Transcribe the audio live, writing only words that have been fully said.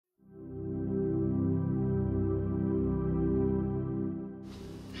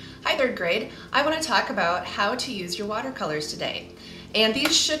Hi, third grade. I want to talk about how to use your watercolors today. And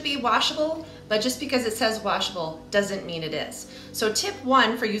these should be washable, but just because it says washable doesn't mean it is. So tip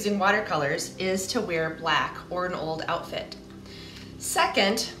 1 for using watercolors is to wear black or an old outfit.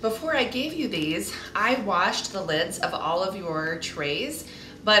 Second, before I gave you these, I washed the lids of all of your trays,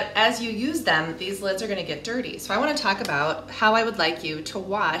 but as you use them, these lids are going to get dirty. So I want to talk about how I would like you to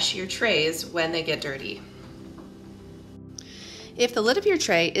wash your trays when they get dirty. If the lid of your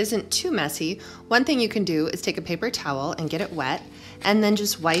tray isn't too messy, one thing you can do is take a paper towel and get it wet and then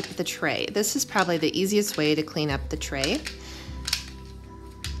just wipe the tray. This is probably the easiest way to clean up the tray.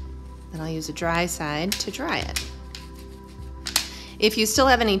 Then I'll use a dry side to dry it. If you still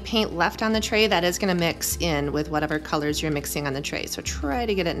have any paint left on the tray, that is going to mix in with whatever colors you're mixing on the tray, so try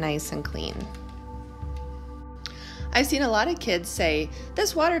to get it nice and clean. I've seen a lot of kids say,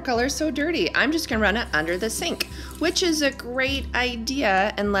 this watercolor is so dirty, I'm just gonna run it under the sink, which is a great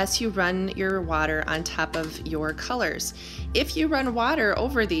idea unless you run your water on top of your colors. If you run water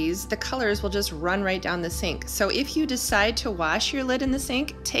over these, the colors will just run right down the sink. So if you decide to wash your lid in the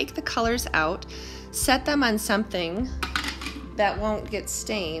sink, take the colors out, set them on something that won't get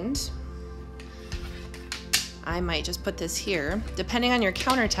stained. I might just put this here. Depending on your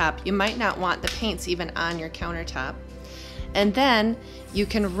countertop, you might not want the paints even on your countertop. And then you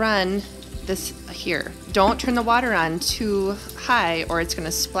can run this here. Don't turn the water on too high or it's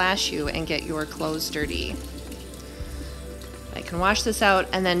gonna splash you and get your clothes dirty. I can wash this out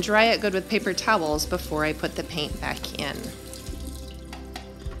and then dry it good with paper towels before I put the paint back in.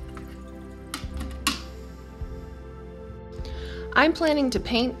 I'm planning to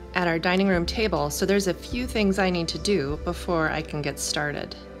paint at our dining room table, so there's a few things I need to do before I can get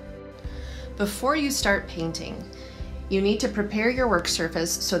started. Before you start painting, you need to prepare your work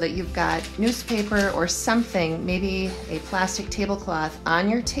surface so that you've got newspaper or something, maybe a plastic tablecloth on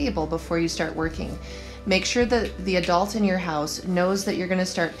your table before you start working. Make sure that the adult in your house knows that you're going to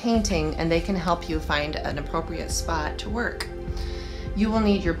start painting and they can help you find an appropriate spot to work. You will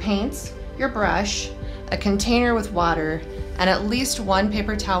need your paints, your brush, a container with water, and at least one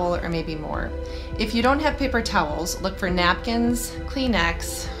paper towel or maybe more. If you don't have paper towels, look for napkins,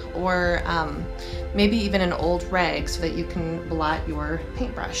 Kleenex, or maybe even an old rag so that you can blot your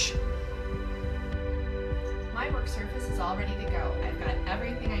paintbrush. My work surface is all ready to go. I've got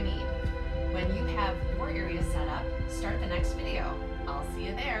everything I need. When you have your area set up, start the next video. I'll see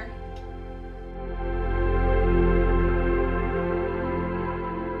you there.